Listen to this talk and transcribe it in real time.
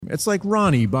It's like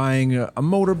Ronnie buying a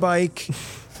motorbike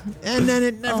and then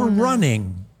it never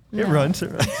running. It runs.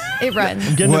 It runs.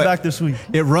 I'm getting it back this week.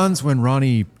 It runs when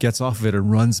Ronnie gets off of it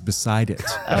and runs beside it.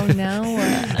 Oh no.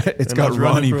 It's got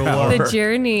Ronnie power. The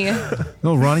journey.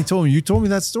 No, Ronnie told me. You told me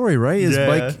that story, right? His Yeah.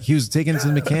 bike, he was taking it to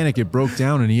the mechanic. It broke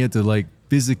down and he had to like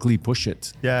physically push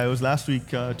it. Yeah, it was last week,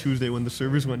 Tuesday, when the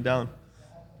servers went down.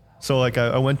 So like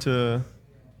I went to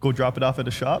go drop it off at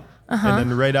a shop. And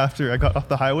then right after I got off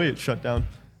the highway, it shut down.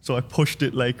 So I pushed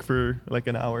it like for like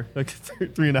an hour, like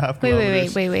 3.5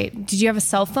 kilometers. Wait. Did you have a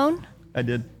cell phone? I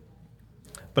did.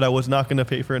 But I was not going to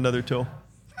pay for another tow.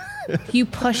 You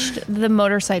pushed the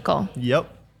motorcycle. Yep.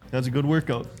 That's a good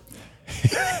workout.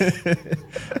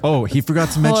 Oh, he forgot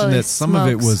to mention Holy that some of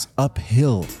it smokes. was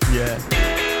uphill. Yeah.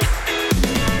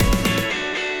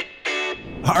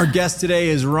 Our guest today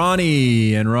is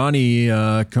Ronnie, and Ronnie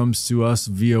comes to us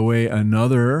via way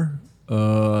another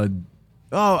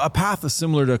a path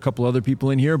similar to a couple other people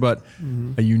in here, but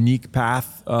a unique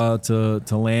path to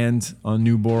land on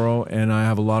Newborough. And I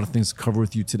have a lot of things to cover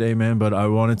with you today, man. But I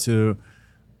wanted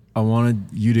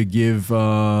you to give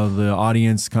the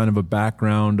audience kind of a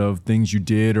background of things you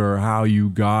did or how you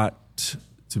got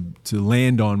to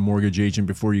land on mortgage agent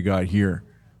before you got here.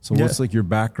 So what's like your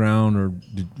background, or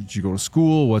did you go to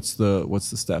school? What's the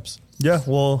steps? Yeah,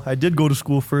 well, I did go to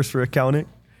school first for accounting.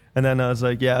 And then I was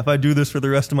like, yeah, if I do this for the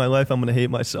rest of my life, I'm going to hate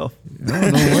myself. No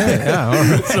way. Yeah, all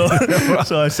right.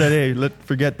 So I said, hey,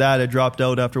 forget that. I dropped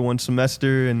out after one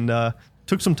semester and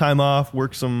took some time off,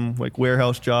 worked some like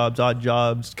warehouse jobs, odd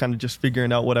jobs, kind of just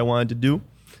figuring out what I wanted to do.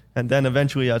 And then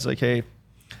eventually I was like, hey,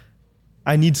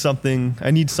 I need some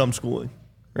schooling,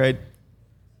 right?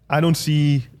 I don't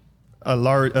see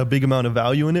a big amount of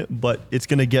value in it, but it's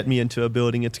going to get me into a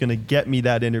building. It's going to get me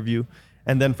that interview.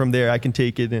 And then from there, I can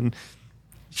take it and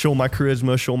show my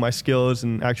charisma, show my skills,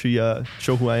 and actually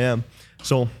show who I am.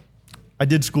 So I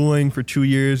did schooling for 2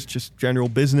 years, just general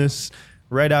business.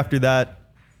 Right after that,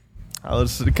 I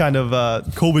was kind of,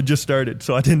 COVID just started,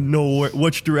 so I didn't know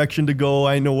which direction to go.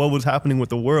 I didn't know what was happening with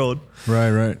the world.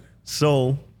 Right.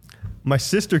 So my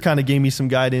sister kind of gave me some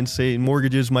guidance, saying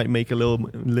mortgages might make a little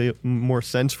more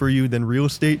sense for you than real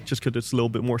estate, just because it's a little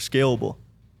bit more scalable,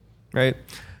 right?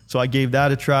 So I gave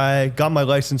that a try, got my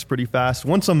license pretty fast.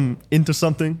 Once I'm into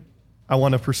something, I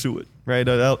want to pursue it, right?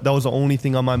 That was the only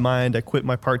thing on my mind. I quit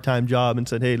my part-time job and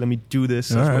said, hey, let me do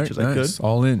this as much as I could.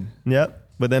 All in. Yep.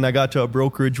 But then I got to a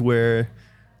brokerage where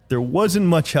there wasn't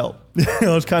much help. I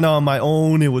was kind of on my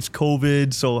own. It was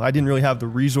COVID, so I didn't really have the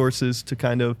resources to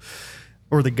kind of,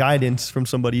 or the guidance from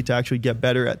somebody to actually get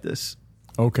better at this.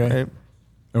 Okay. Right?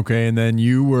 Okay. And then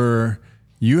you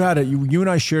and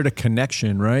I shared a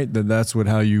connection, right? That's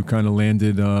how you kind of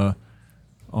landed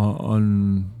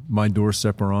on my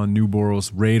doorstep or on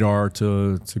Newborough's radar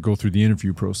to go through the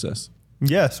interview process.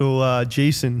 Yeah. So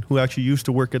Jason, who actually used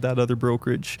to work at that other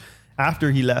brokerage,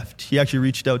 after he left, he actually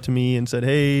reached out to me and said,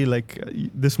 hey,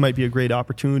 this might be a great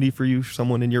opportunity for you.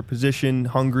 Someone in your position,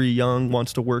 hungry, young,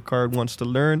 wants to work hard, wants to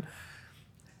learn.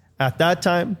 At that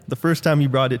time, the first time he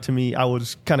brought it to me, I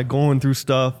was kind of going through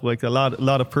stuff, like a lot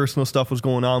of personal stuff was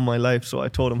going on in my life. So I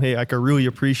told him, hey, I could really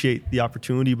appreciate the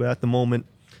opportunity, but at the moment,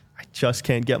 I just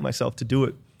can't get myself to do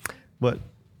it. But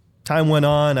time went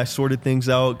on, I sorted things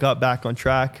out, got back on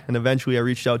track, and eventually I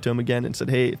reached out to him again and said,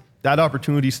 hey, that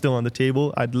opportunity is still on the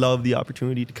table. I'd love the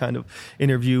opportunity to kind of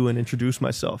interview and introduce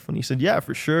myself. And he said, yeah,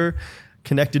 for sure.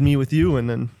 Connected me with you, and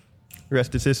then the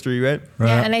rest is history, right?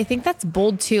 Yeah, and I think that's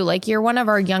bold too. Like, you're one of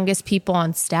our youngest people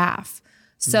on staff.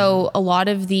 So a lot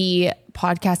of the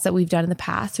podcasts that we've done in the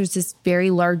past, there's this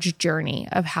very large journey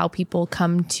of how people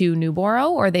come to Newborough,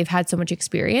 or they've had so much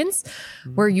experience,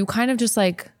 where you kind of just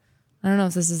like, I don't know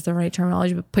if this is the right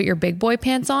terminology, but put your big boy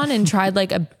pants on and tried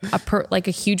like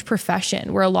a huge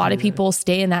profession, where a lot of people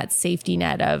stay in that safety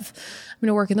net of, I'm going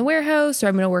to work in the warehouse, or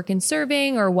I'm going to work in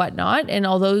serving or whatnot. And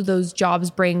although those jobs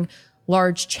bring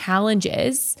large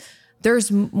challenges,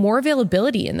 there's more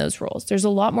availability in those roles. There's a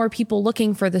lot more people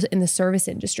looking for this in the service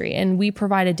industry. And we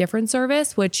provide a different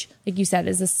service, which, like you said,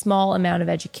 is a small amount of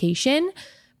education,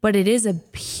 but it is a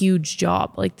huge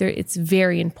job. It's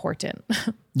very important.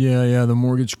 Yeah. The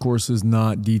mortgage course is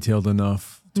not detailed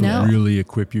enough to really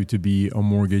equip you to be a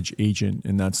mortgage agent.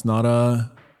 And that's not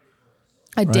a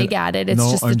dig at it.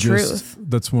 It's just the truth.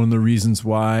 That's one of the reasons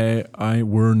why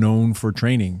we're known for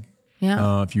training.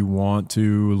 Yeah. If you want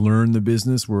to learn the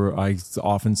business, where I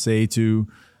often say to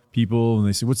people, and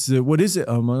they say, what is it?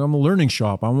 I'm a learning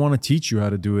shop. I want to teach you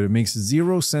how to do it. It makes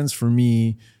zero sense for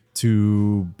me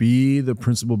to be the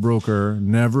principal broker,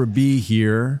 never be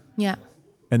here,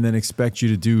 and then expect you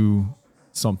to do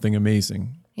something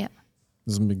amazing. Yeah.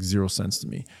 Doesn't make zero sense to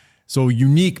me. So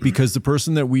unique because the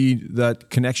person that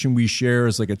connection we share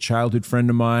is like a childhood friend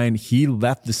of mine. He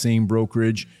left the same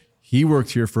brokerage. He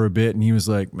worked here for a bit and he was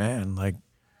like, man, like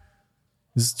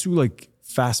this is too like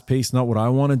fast paced, not what I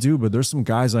want to do, but there's some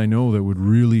guys I know that would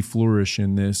really flourish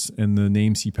in this. And the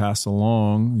names he passed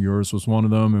along, yours was one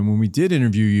of them. And when we did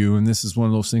interview you, and this is one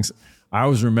of those things, I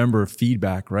always remember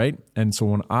feedback, right? And so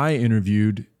when I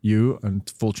interviewed you, in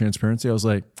full transparency, I was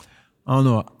like, I don't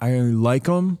know, I like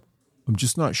him. I'm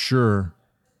just not sure.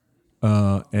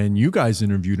 And you guys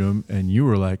interviewed him and you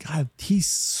were like, God, he's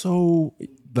so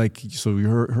like, so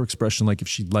her expression, like if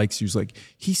she likes you, was like,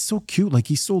 he's so cute. Like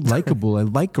he's so likable. I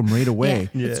like him right away.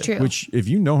 Yeah, it's true. Which if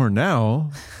you know her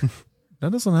now,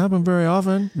 that doesn't happen very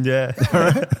often. Yeah.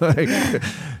 Like,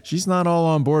 she's not all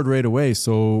on board right away.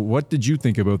 So what did you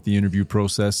think about the interview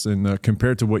process and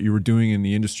compared to what you were doing in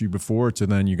the industry before to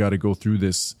then you got to go through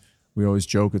this? We always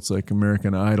joke it's like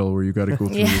American Idol where you got to go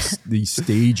through these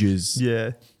stages.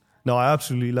 Yeah. No, I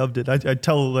absolutely loved it. I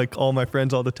tell like all my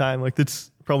friends all the time, like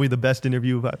that's probably the best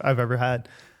interview I've ever had.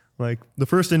 Like the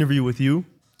first interview with you,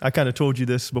 I kind of told you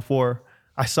this before.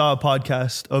 I saw a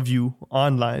podcast of you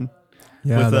online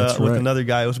with another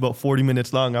guy. It was about 40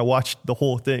 minutes long. I watched the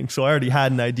whole thing. So I already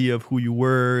had an idea of who you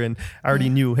were and I already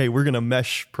knew, hey, we're going to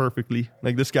mesh perfectly.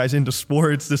 Like this guy's into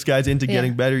sports. This guy's into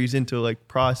getting better. He's into like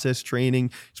process training.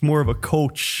 He's more of a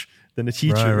coach than a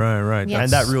teacher. Right. Yes.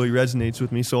 And that really resonates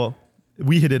with me. So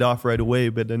we hit it off right away.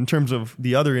 But in terms of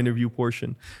the other interview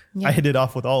portion, I hit it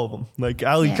off with all of them. Like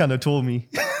Ali kind of told me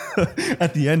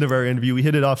at the end of our interview, we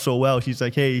hit it off so well. She's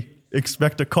like, hey,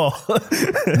 expect a call.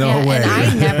 No way. And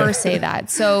I never say that.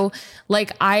 So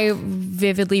like I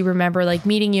vividly remember like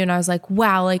meeting you and I was like,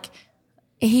 wow, like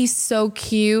he's so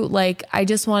cute. Like I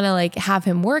just want to like have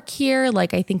him work here.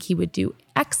 Like I think he would do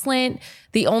excellent.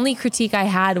 The only critique I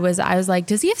had was I was like,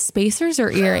 does he have spacers or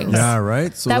earrings? Yeah,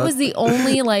 right. So that was the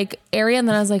only like area. And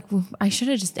then I was like, well, I should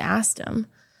have just asked him.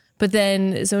 But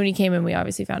then, so when he came in, we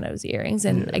obviously found out it was the earrings.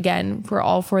 And again, we're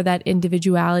all for that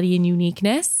individuality and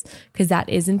uniqueness because that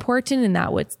is important and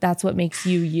that's what makes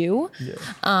you you.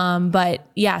 Yeah. But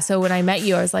yeah, so when I met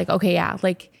you, I was like, okay, yeah,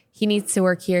 like he needs to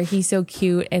work here. He's so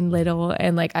cute and little,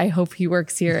 and like I hope he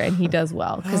works here and he does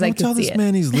well because I could tell see this it.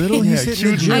 man he's little. He's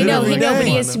hitting the gym I know, every but day.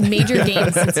 he has major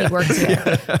gains since he works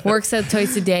here. Works out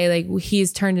twice a day. Like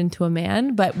he's turned into a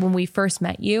man. But when we first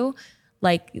met you,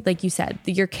 like you said,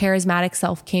 your charismatic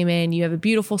self came in, you have a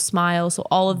beautiful smile. So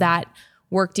all of that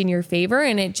worked in your favor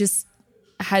and it just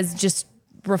has just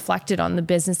reflected on the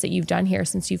business that you've done here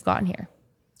since you've gotten here.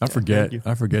 I forget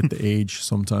the age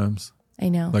sometimes. I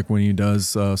know. Like when he does,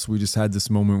 so we just had this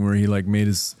moment where he like made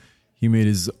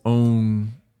his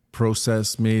own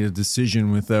process, made a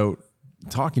decision without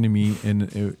talking to me and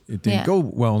it didn't go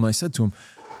well. And I said to him,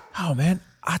 oh man,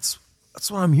 that's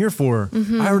what I'm here for.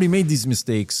 I already made these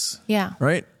mistakes. Yeah.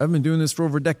 Right? I've been doing this for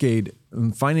over a decade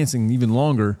and financing even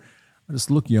longer. I just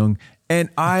look young. And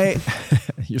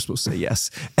you're supposed to say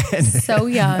yes. And, so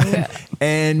young.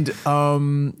 And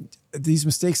these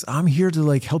mistakes, I'm here to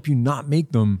like help you not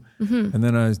make them. And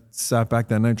then I sat back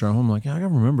that night driving home like, yeah, I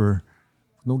gotta remember,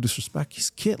 no disrespect, he's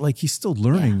a kid, like he's still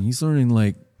learning. Yeah. He's learning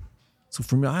like, so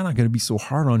for me, I'm not going to be so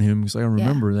hard on him because I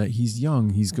remember that he's young.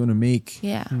 He's going to make,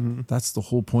 that's the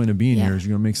whole point of being here is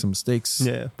you're going to make some mistakes.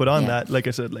 Yeah. But on that, like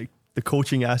I said, like the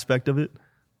coaching aspect of it,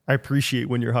 I appreciate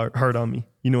when you're hard on me.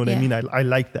 You know what I mean? I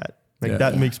like that. Like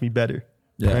that makes me better.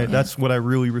 Yeah. Right? That's what I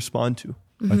really respond to.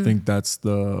 I think that's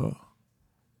when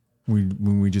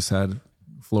we just had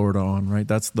Florida on, right?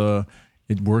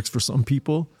 It works for some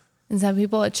people. And some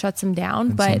people it shuts them down,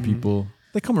 and but some people,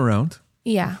 they come around.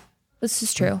 Yeah, this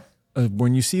is true.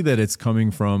 When you see that it's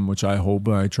coming from, which I hope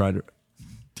I try to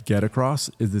get across,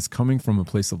 is it's coming from a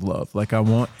place of love. Like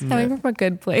coming from a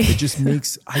good place. It just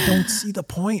makes, I don't see the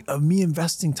point of me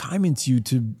investing time into you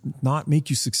to not make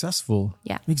you successful.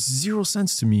 Yeah. It makes zero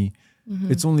sense to me.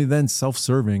 It's only then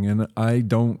self-serving. And I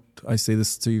say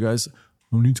this to you guys, I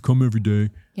don't need to come every day.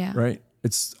 Yeah. Right?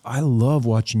 I love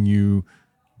watching you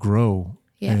grow.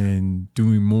 Yeah. And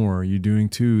doing more. You're doing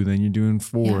 2, then you're doing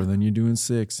 4, then you're doing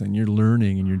 6, and you're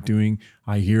learning and you're doing.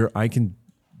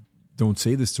 Don't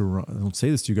say this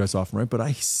to you guys often, right? But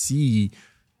I see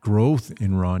growth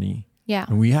in Ronnie. Yeah.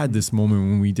 And we had this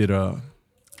moment when we did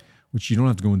which you don't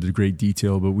have to go into great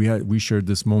detail, but we shared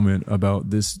this moment about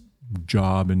this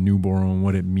job in Newborough and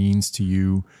what it means to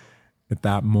you at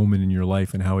that moment in your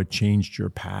life and how it changed your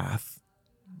path.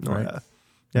 Right. Oh,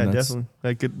 yeah, definitely.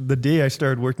 Like the day I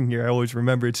started working here, I always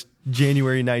remember it's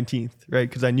January 19th, right?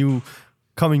 Because I knew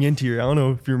coming into here, I don't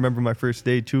know if you remember my first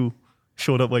day too,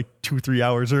 showed up like 2-3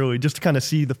 hours early just to kind of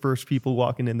see the first people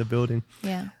walking in the building.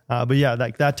 Yeah. But yeah,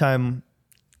 like that time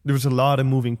there was a lot of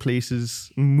moving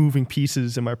pieces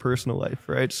in my personal life,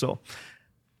 right? So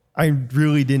I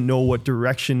really didn't know what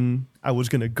direction I was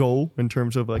going to go in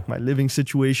terms of like my living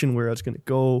situation, where I was going to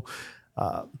go.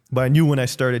 But I knew when I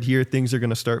started here, things are going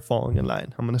to start falling in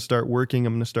line. I'm going to start working.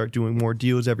 I'm going to start doing more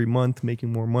deals every month,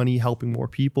 making more money, helping more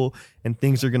people, and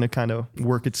things are going to kind of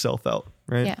work itself out,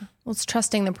 right? Yeah. Well, it's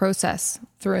trusting the process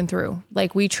through and through.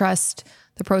 Like we trust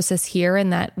the process here,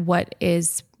 and that what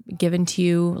is given to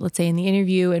you, let's say in the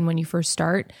interview and when you first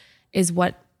start, is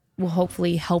what will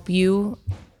hopefully help you.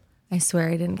 I swear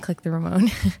I didn't click the remote.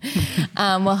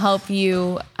 Will help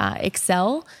you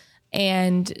excel.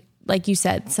 And like you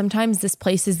said, sometimes this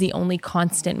place is the only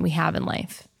constant we have in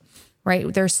life,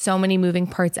 right? There's so many moving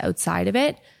parts outside of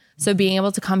it. So being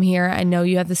able to come here and know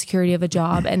you have the security of a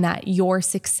job and that your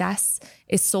success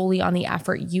is solely on the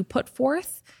effort you put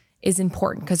forth is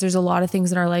important, because there's a lot of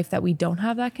things in our life that we don't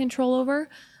have that control over.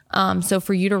 So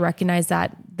for you to recognize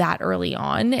that early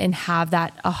on and have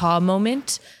that aha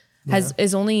moment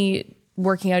is only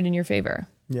working out in your favor.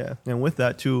 Yeah. And with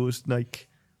that too, it was like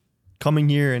coming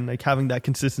here and like having that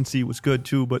consistency was good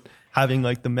too, but having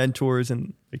like the mentors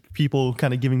and like people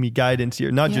kind of giving me guidance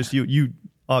here, not just you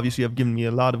obviously have given me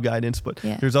a lot of guidance, but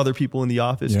there's other people in the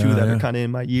office too that are kind of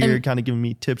in my ear, kind of giving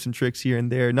me tips and tricks here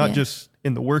and there, not just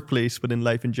in the workplace, but in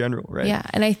life in general. Right. Yeah.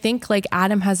 And I think like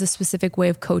Adam has a specific way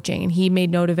of coaching, and he made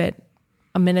note of it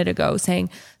a minute ago, saying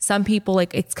some people,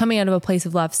 like, it's coming out of a place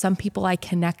of love. Some people I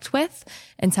connect with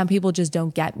and some people just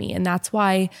don't get me. And that's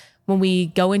why when we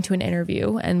go into an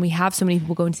interview, and we have so many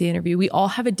people go into the interview, we all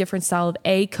have a different style of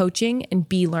A, coaching, and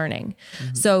B, learning.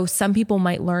 Mm-hmm. So some people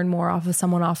might learn more off of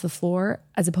someone off the floor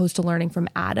as opposed to learning from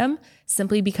Adam,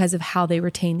 simply because of how they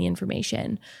retain the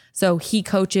information. So he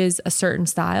coaches a certain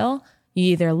style. You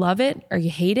either love it or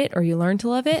you hate it, or you learn to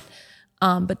love it.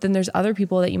 But then there's other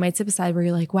people that you might sit beside where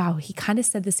you're like, wow, he kind of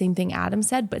said the same thing Adam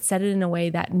said, but said it in a way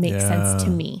that makes sense to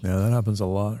me. Yeah, that happens a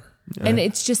lot. Yeah. And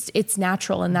it's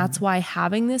natural. And that's why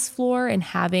having this floor and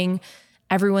having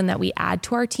everyone that we add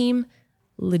to our team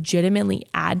legitimately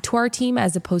add to our team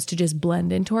as opposed to just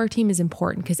blend into our team is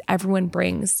important, because everyone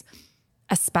brings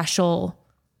a special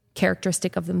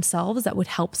characteristic of themselves that would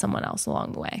help someone else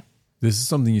along the way. This is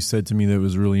something you said to me that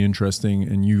was really interesting,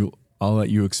 and I'll let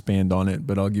you expand on it,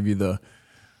 but I'll give you the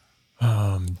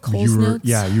notes.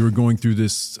 You were going through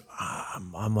this.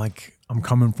 I'm like, I'm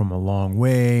coming from a long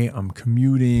way. I'm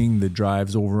commuting. The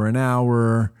drive's over an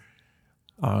hour.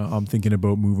 I'm thinking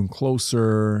about moving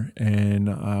closer,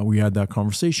 and we had that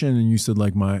conversation. And you said,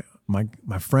 like, my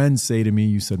friends say to me,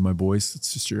 you said, my boys,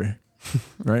 it's just your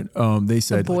right. They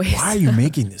said, like, why are you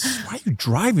making this? Why are you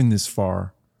driving this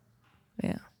far?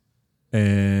 Yeah.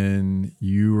 And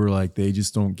you were like, they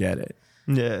just don't get it.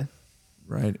 Yeah.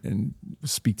 Right. And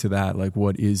speak to that. Like,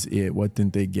 what is it? What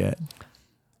didn't they get?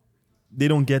 They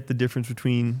don't get the difference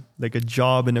between like a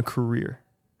job and a career.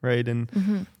 Right.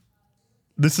 And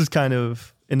this is kind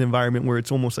of an environment where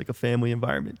it's almost like a family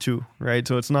environment too. Right.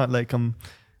 So it's not like I'm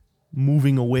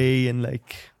moving away and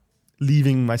like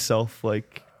leaving myself,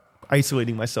 like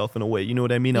isolating myself in a way. You know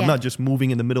what I mean? Yeah. I'm not just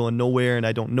moving in the middle of nowhere and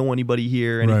I don't know anybody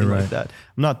here or anything like that.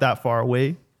 I'm not that far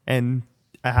away, and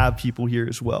I have people here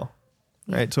as well.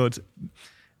 Yeah. Right. So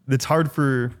it's hard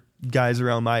for guys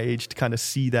around my age to kind of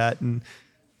see that, and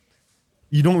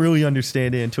you don't really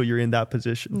understand it until you're in that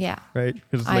position. Yeah. Right.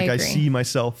 Because like I see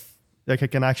myself, like I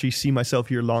can actually see myself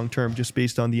here long term just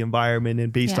based on the environment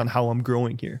and based on how I'm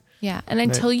growing here. Yeah. And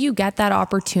until you get that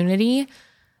opportunity,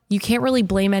 you can't really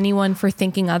blame anyone for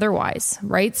thinking otherwise,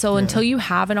 right? So until you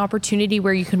have an opportunity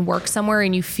where you can work somewhere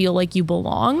and you feel like you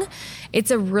belong,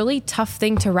 it's a really tough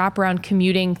thing to wrap around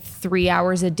commuting 3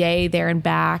 hours a day there and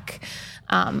back,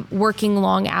 working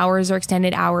long hours or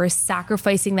extended hours,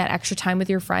 sacrificing that extra time with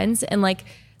your friends. And like,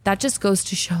 that just goes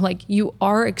to show, like, you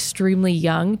are extremely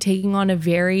young, taking on a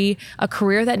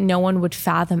career that no one would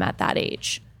fathom at that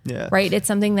age. Yeah. Right. It's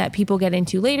something that people get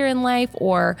into later in life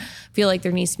or feel like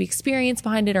there needs to be experience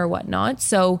behind it or whatnot.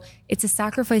 So it's a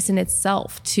sacrifice in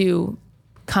itself to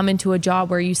come into a job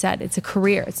where you said it's a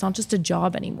career. It's not just a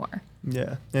job anymore.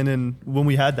 Yeah. And then when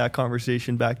we had that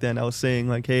conversation back then, I was saying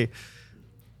like, hey,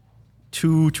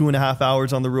 2.5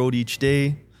 hours on the road each day.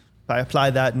 If I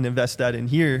apply that and invest that in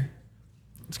here,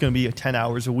 it's going to be 10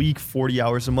 hours a week, 40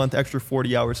 hours a month, extra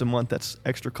 40 hours a month. That's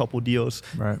extra couple deals.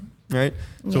 Right.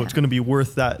 So it's going to be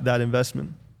worth that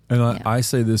investment. And I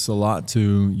say this a lot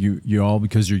to you all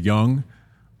because you're young,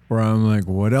 where I'm like,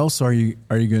 what else are you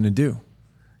going to do?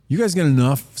 You guys get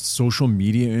enough social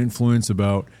media influence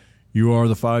about you are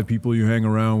the 5 people you hang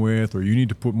around with, or you need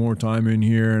to put more time in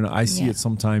here. And I see it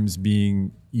sometimes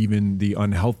being even the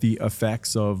unhealthy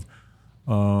effects of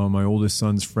my oldest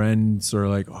son's friends are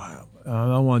like, oh,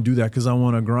 I want to do that because I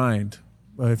want to grind.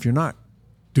 But if you're not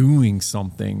doing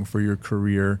something for your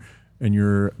career and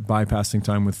you're bypassing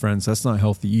time with friends, that's not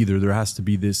healthy either. There has to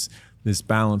be this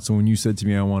balance. So when you said to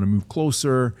me, I want to move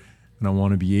closer and I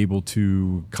want to be able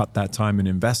to cut that time and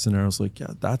invest in it, I was like,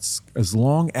 yeah, that's as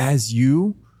long as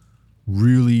you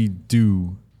really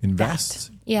do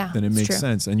invest, then it makes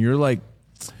sense. And you're like,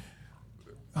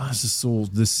 it's just so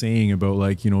this saying about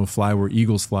like, fly where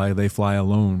eagles fly, they fly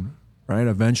alone, right?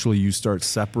 Eventually you start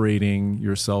separating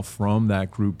yourself from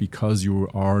that group because you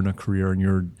are in a career and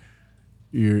you're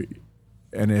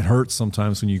and it hurts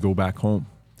sometimes when you go back home,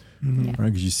 right?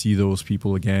 Because you see those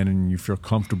people again and you feel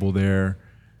comfortable there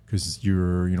because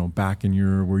you're, back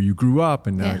in where you grew up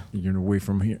and now you're away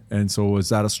from here. And so is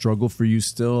that a struggle for you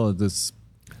still?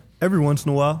 Every once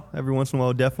in a while,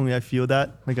 definitely I feel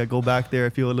that. Like I go back there, I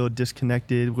feel a little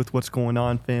disconnected with what's going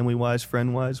on family-wise,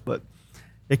 friend-wise, but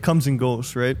it comes and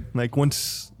goes, right? Like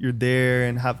once you're there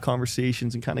and have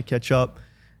conversations and kind of catch up,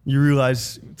 you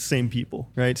realize same people,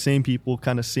 right? Same people,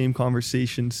 kind of same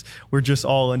conversations. We're just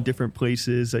all in different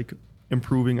places, like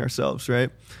improving ourselves, right?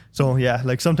 So yeah,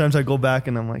 like sometimes I go back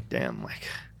and I'm like, damn, like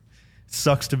it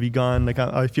sucks to be gone. Like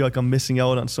I feel like I'm missing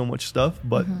out on so much stuff,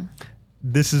 but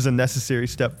this is a necessary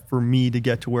step for me to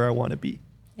get to where I want to be.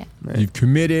 Yeah. Right? You've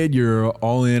committed, you're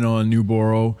all in on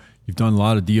Newboro. You've done a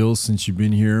lot of deals since you've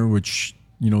been here, which,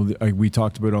 we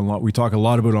talked about a lot. We talk a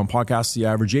lot about on podcasts. The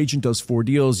average agent does 4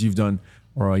 deals. You've done,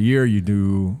 or a year, you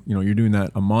do, you're doing that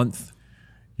a month.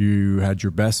 You had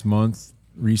your best month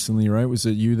recently, right? Was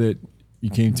it you that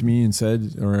you came to me and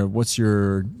said, or what's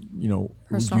your,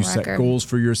 Personal you set record. Goals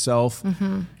for yourself?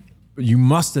 You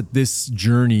must at this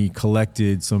journey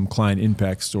collected some client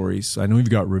impact stories. I know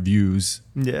you've got reviews,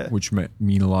 which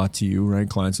mean a lot to you, right?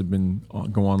 Clients have been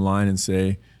go online and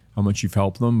say how much you've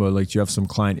helped them, but like, do you have some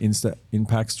client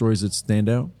impact stories that stand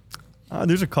out?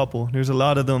 There's a couple. There's a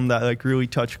lot of them that like really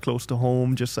touch close to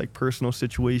home, just like personal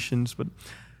situations. But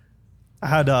I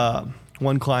had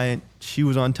one client, she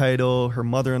was on title, her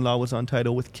mother-in-law was on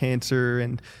title with cancer,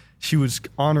 and she was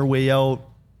on her way out.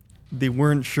 They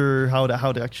weren't sure how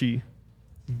to actually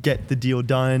get the deal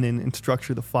done and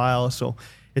structure the file. So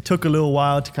it took a little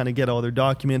while to kind of get all their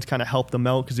documents, kind of help them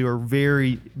out because they were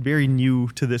very, very new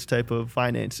to this type of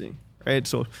financing, right?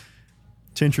 So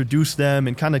to introduce them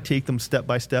and kind of take them step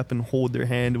by step and hold their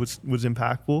hand was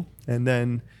impactful. And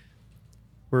then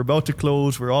we're about to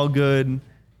close, we're all good,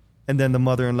 and then the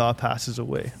mother-in-law passes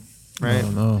away, right?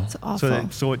 Oh, no. It's awful.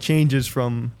 So it changes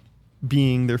from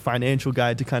being their financial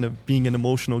guide to kind of being an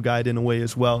emotional guide in a way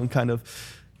as well, and kind of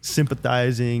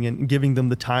sympathizing and giving them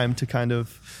the time to kind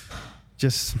of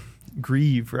just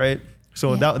grieve, right?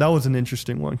 So that was an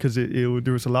interesting one because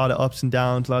there was a lot of ups and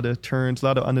downs, a lot of turns, a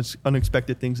lot of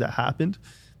unexpected things that happened.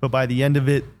 But by the end of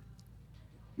it,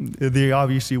 they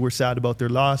obviously were sad about their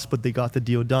loss, but they got the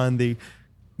deal done. They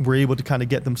were able to kind of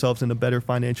get themselves in a better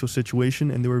financial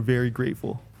situation, and they were very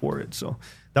grateful for it. So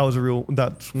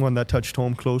that's one that touched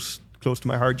home close to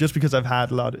my heart, just because I've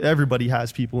had everybody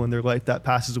has people in their life that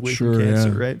passes away from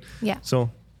cancer, right? Yeah.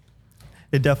 So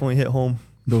it definitely hit home.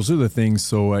 Those are the things.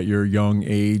 So at your young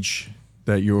age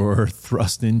that you're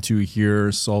thrust into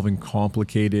here, solving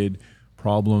complicated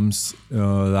problems.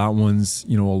 That one's,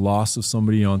 a loss of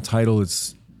somebody on title.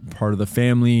 It's part of the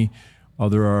family.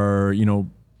 Other are,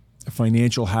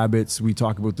 financial habits. We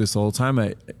talk about this all the time.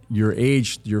 At your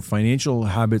age, your financial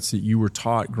habits that you were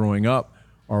taught growing up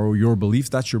are your beliefs.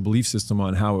 That's your belief system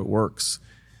on how it works.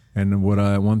 And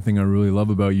one thing I really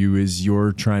love about you is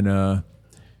you're trying to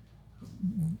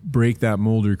break that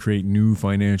mold or create new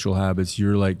financial habits.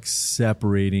 You're like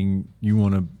separating. You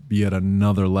want to be at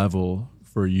another level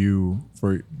for you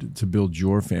to build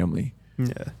your family.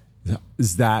 Yeah.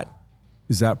 Is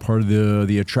that part of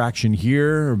the attraction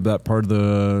here, or that part of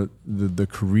the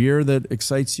career that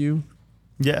excites you?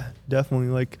 Yeah, definitely.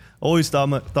 Like, always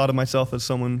thought of myself as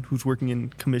someone who's working in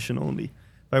commission only.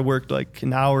 If I worked like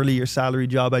an hourly or salary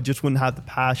job, I just wouldn't have the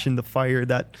passion, the fire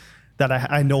that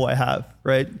I know I have,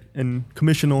 right? And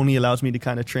commission only allows me to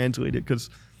kind of translate it,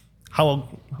 because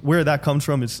where that comes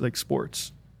from is like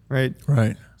sports, right?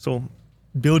 Right. So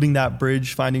building that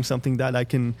bridge, finding something that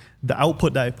the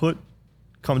output that I put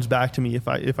comes back to me if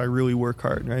I really work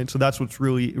hard, right? So that's what's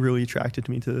really, really attracted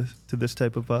me to this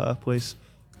type of place.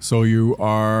 So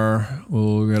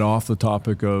we'll get off the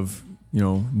topic of,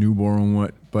 Newboro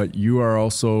and but you are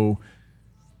also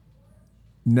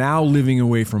now living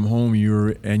away from home.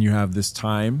 You have this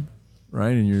time,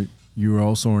 right? And you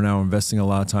also are now investing a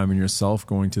lot of time in yourself,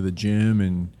 going to the gym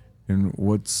and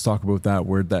let's talk about that.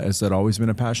 Has that always been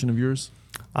a passion of yours?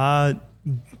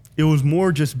 it was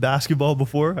more just basketball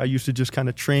before. I used to just kind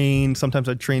of train. Sometimes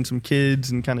I'd train some kids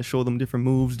and kind of show them different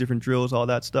moves, different drills, all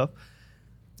that stuff.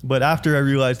 But after I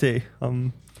realized, hey,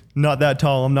 I'm not that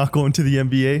tall, I'm not going to the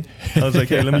NBA. I was like,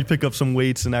 hey, let me pick up some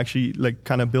weights and actually like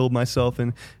kind of build myself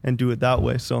and do it that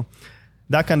way. So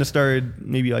that kind of started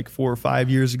maybe like 4 or 5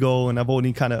 years ago. And I've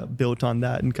only kind of built on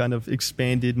that and kind of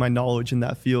expanded my knowledge in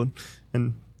that field.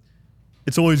 And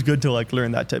it's always good to like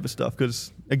learn that type of stuff.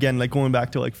 Because again, like going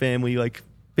back to like family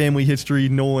history,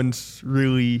 no one's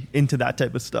really into that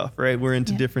type of stuff, right? We're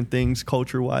into different things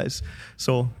culture wise.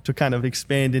 So to kind of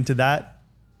expand into that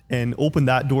and open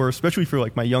that door, especially for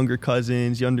like my younger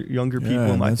cousins, younger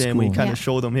people in my family, cool. kind of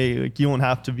show them, hey, like you don't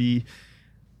have to be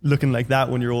looking like that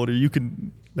when you're older. You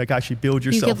can like actually build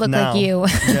yourself now. You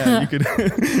could look like you. Yeah, you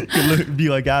could be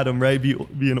like Adam, right? Be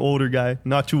an older guy,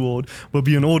 not too old, but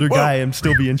be an older guy and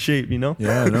still be in shape, you know?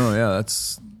 Yeah, no, yeah,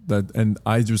 that's that. And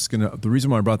the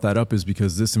reason why I brought that up is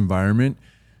because this environment,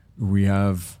 we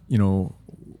have,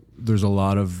 there's a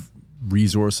lot of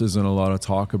resources and a lot of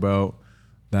talk about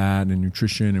that and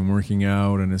nutrition and working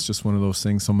out. And it's just one of those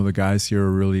things some of the guys here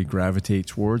really gravitate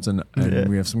towards. And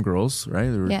we have some girls, right?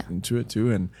 They're into it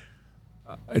too. And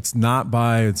it's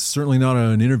certainly not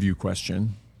an interview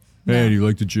question. Hey, do you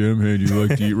like the gym? Hey, do you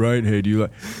like to eat right? Hey,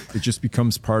 it just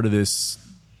becomes part of this.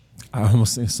 I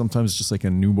almost think sometimes it's just like a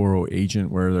Newboro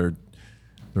agent where they're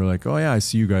like, oh yeah, I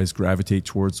see you guys gravitate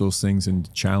towards those things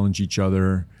and challenge each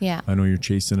other. Yeah. I know you're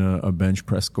chasing a bench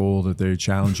press goal that they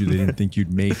challenge you. They didn't think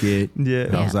you'd make it. Yeah.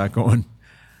 How's that going?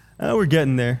 We're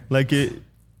getting there. Like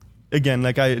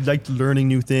I like learning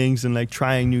new things and like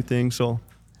trying new things. So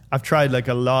I've tried like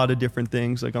a lot of different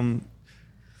things. Like I'm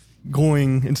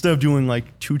going, instead of doing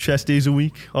like 2 chest days a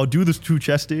week, I'll do this 2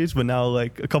 chest days, but now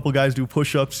like a couple guys do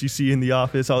push-ups you see in the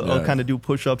office. I'll kind of do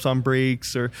push-ups on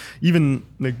breaks, or even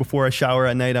like before I shower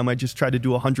at night, I might just try to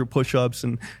do 100 push-ups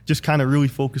and just kind of really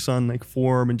focus on like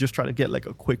form and just try to get like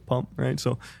a quick pump, right?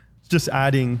 So just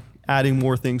adding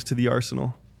more things to the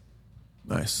arsenal.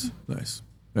 Nice.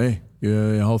 Hey,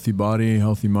 a healthy body,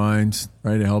 healthy mind,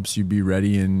 right? It helps you be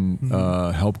ready and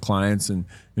help clients and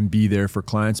be there for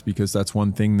clients, because that's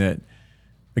one thing that,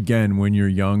 again, when you're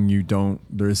young,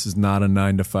 this is not a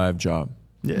 9-to-5 job.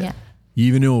 Yeah.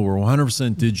 Even though we're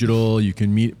 100% digital, you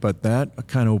can meet, but that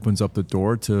kind of opens up the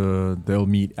door to they'll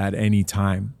meet at any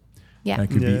time. Yeah.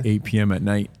 That could be 8 p.m. at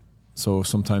night. So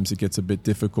sometimes it gets a bit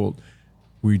difficult.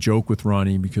 We joke with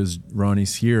Ronnie because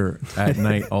Ronnie's here at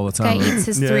night all the time. Guy eats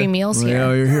his 3 meals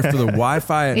here. You're here for the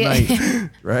Wi-Fi at night,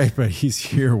 right? But he's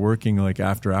here working like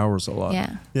after hours a lot.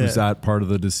 Yeah. Was that part of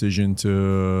the decision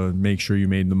to make sure you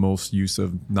made the most use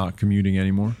of not commuting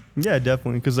anymore? Yeah,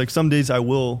 definitely. Because like some days I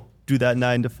will do that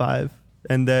 9 to 5,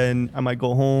 and then I might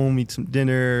go home, eat some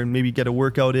dinner, maybe get a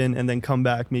workout in, and then come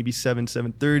back maybe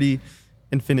 7:30,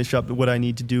 and finish up what I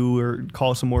need to do, or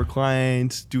call some more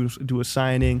clients, do a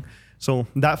signing. So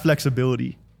that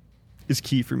flexibility is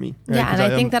key for me. Right? Yeah, and I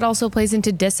think that also plays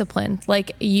into discipline.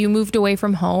 Like you moved away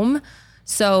from home,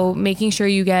 so making sure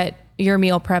you get your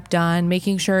meal prep done,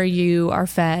 making sure you are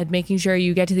fed, making sure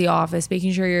you get to the office,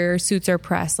 making sure your suits are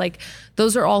pressed. Like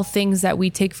those are all things that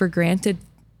we take for granted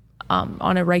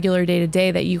on a regular day-to-day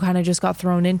that you kind of just got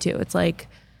thrown into. It's like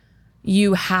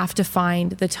you have to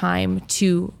find the time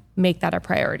to make that a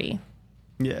priority.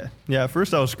 Yeah. At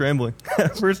first I was scrambling.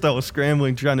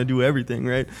 Trying to do everything,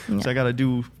 right? Yeah. So I got to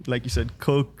do, like you said,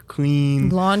 cook, clean,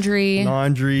 laundry,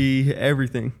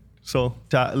 everything. So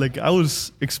I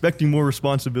was expecting more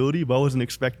responsibility, but I wasn't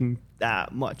expecting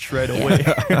that much right away.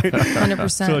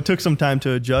 100%. So it took some time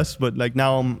to adjust, but like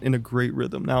now I'm in a great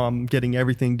rhythm. Now I'm getting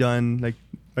everything done. Like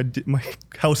my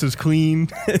house is clean.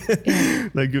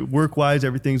 Like work-wise,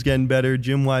 everything's getting better.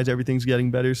 Gym-wise, everything's getting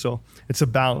better. So it's a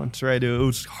balance, right? It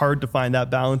was hard to find that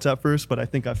balance at first, but I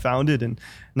think I found it, and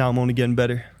now I'm only getting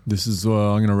better. This is, I'm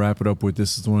going to wrap it up with,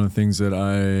 this is one of the things that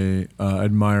I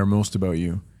admire most about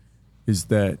you, is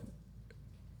that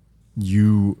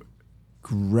you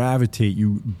gravitate,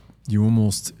 you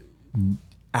almost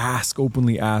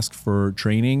openly ask for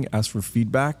training, ask for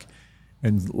feedback.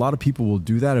 And a lot of people will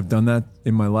do that. I've done that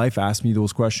in my life, asked me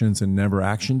those questions and never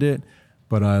actioned it.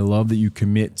 But I love that you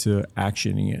commit to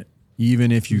actioning it.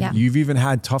 Even if you've even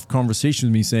had tough conversations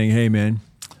with me saying, hey man,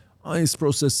 this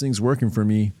process thing's working for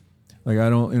me. Like I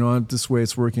don't, this way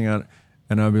it's working out.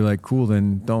 And I'll be like, cool,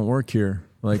 then don't work here.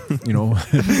 Like, that's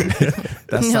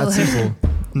that simple.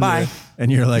 Bye. Yeah.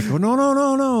 And you're like, oh,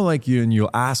 no. Like you'll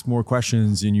ask more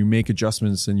questions and you make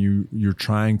adjustments and you're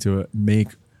trying to make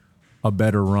a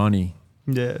better Ronnie.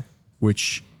 Yeah.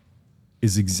 Which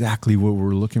is exactly what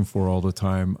we're looking for all the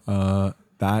time.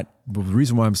 The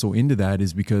reason why I'm so into that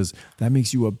is because that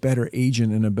makes you a better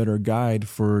agent and a better guide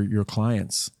for your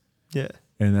clients. Yeah.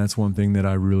 And that's one thing that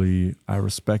I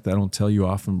respect. I don't tell you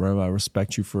often, bro. I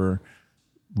respect you for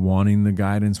wanting the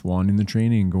guidance, wanting the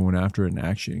training, and going after it and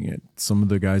actioning it. Some of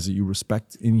the guys that you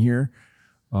respect in here,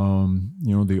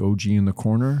 the OG in the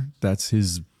corner, that's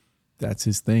his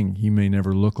thing. He may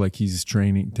never look like he's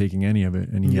taking any of it,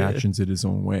 and he actions it his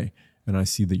own way. And I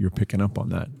see that you're picking up on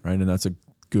that, right? And that's a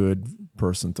good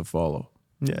person to follow.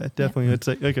 Yeah, definitely. Yeah. It's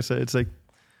like I said, it's like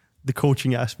the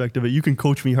coaching aspect of it. You can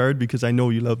coach me hard because I know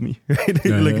you love me, right?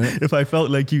 If I felt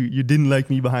like you didn't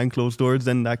like me behind closed doors,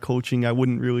 then that coaching, I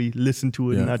wouldn't really listen to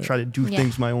it and I'd try to do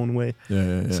things my own way.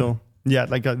 So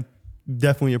like I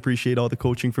definitely appreciate all the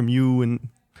coaching from you and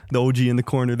the OG in the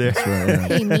corner there. That's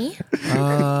right, Hey, me?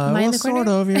 Am I in the corner?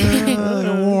 Sort of,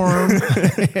 warm.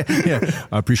 Yeah.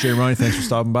 I appreciate it, Ronnie. Thanks for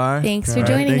stopping by. Thanks for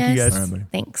joining us. Thank you guys. All right, buddy.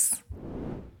 Thanks.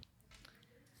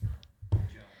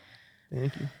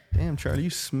 Thank you. Damn, Charlie, you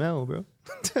smell, bro.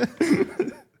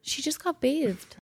 She just got bathed.